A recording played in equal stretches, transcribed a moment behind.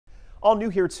All new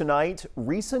here tonight,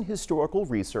 recent historical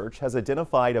research has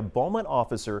identified a Beaumont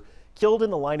officer killed in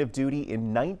the line of duty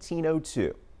in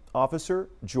 1902, Officer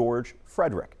George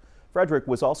Frederick. Frederick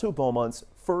was also Beaumont's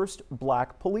first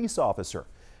black police officer.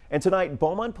 And tonight,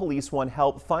 Beaumont Police want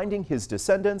help finding his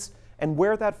descendants and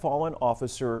where that fallen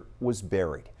officer was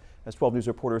buried. As 12 News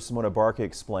reporter Simona Barca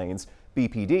explains,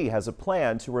 BPD has a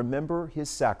plan to remember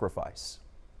his sacrifice.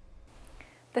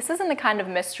 This isn't the kind of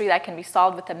mystery that can be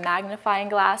solved with a magnifying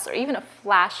glass or even a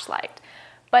flashlight,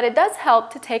 but it does help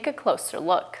to take a closer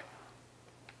look.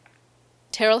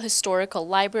 Tyrrell Historical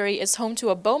Library is home to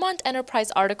a Beaumont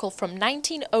Enterprise article from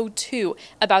 1902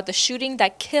 about the shooting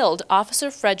that killed Officer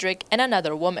Frederick and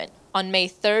another woman. On May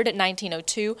 3,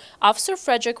 1902, Officer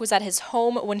Frederick was at his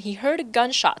home when he heard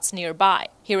gunshots nearby.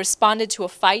 He responded to a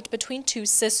fight between two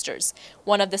sisters.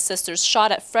 One of the sisters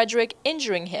shot at Frederick,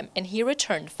 injuring him, and he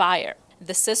returned fire.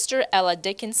 The sister, Ella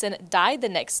Dickinson, died the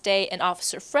next day, and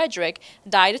Officer Frederick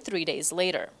died 3 days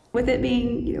later. With it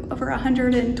being over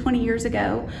 120 years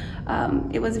ago,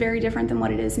 it was very different than what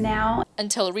it is now.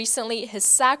 Until recently, his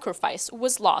sacrifice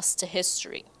was lost to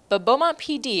history. But Beaumont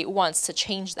PD wants to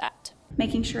change that.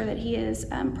 Making sure that he is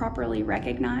properly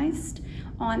recognized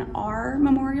on our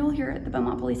memorial here at the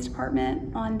Beaumont Police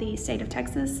Department, on the State of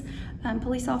Texas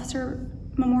Police Officer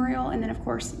Memorial, and then of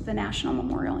course the National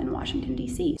Memorial in Washington,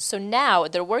 D.C. So now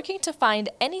they're working to find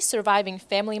any surviving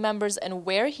family members and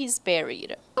where he's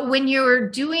buried. When you're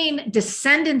doing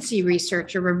descendancy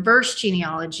research or reverse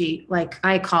genealogy, like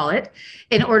I call it,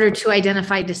 in order to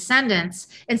identify descendants,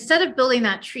 instead of building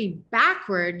that tree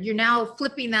backward, you're now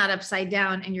flipping that upside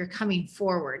down and you're coming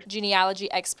forward.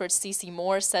 Genealogy expert Cece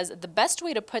Moore says the best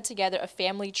way to put together a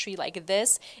family tree like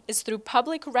this is through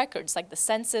public records like the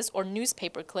census or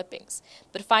newspaper clippings.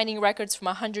 But finding records from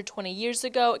 120 years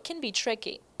ago can be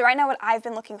tricky. Right now what I've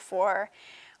been looking for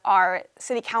are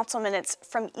city council minutes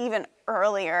from even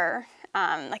earlier,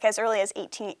 like as early as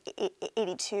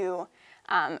 1882,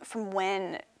 from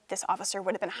when this officer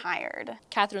would have been hired.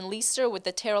 Catherine Leister with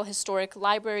the Tyrrell Historical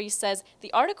Library says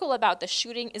the article about the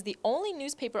shooting is the only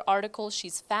newspaper article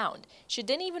she's found. She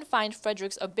didn't even find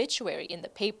Frederick's obituary in the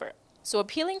paper. So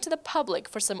appealing to the public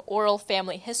for some oral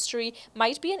family history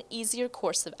might be an easier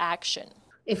course of action.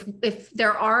 If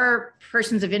there are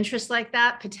persons of interest like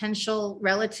that, potential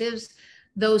relatives,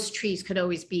 those trees could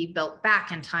always be built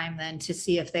back in time then to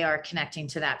see if they are connecting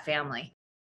to that family.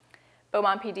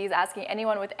 Beaumont PD is asking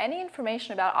anyone with any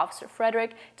information about Officer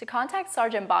Frederick to contact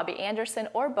Sergeant Bobby Anderson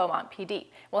or Beaumont PD.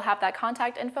 We'll have that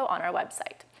contact info on our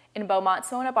website. In Beaumont,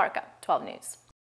 Simona Barca, 12 News.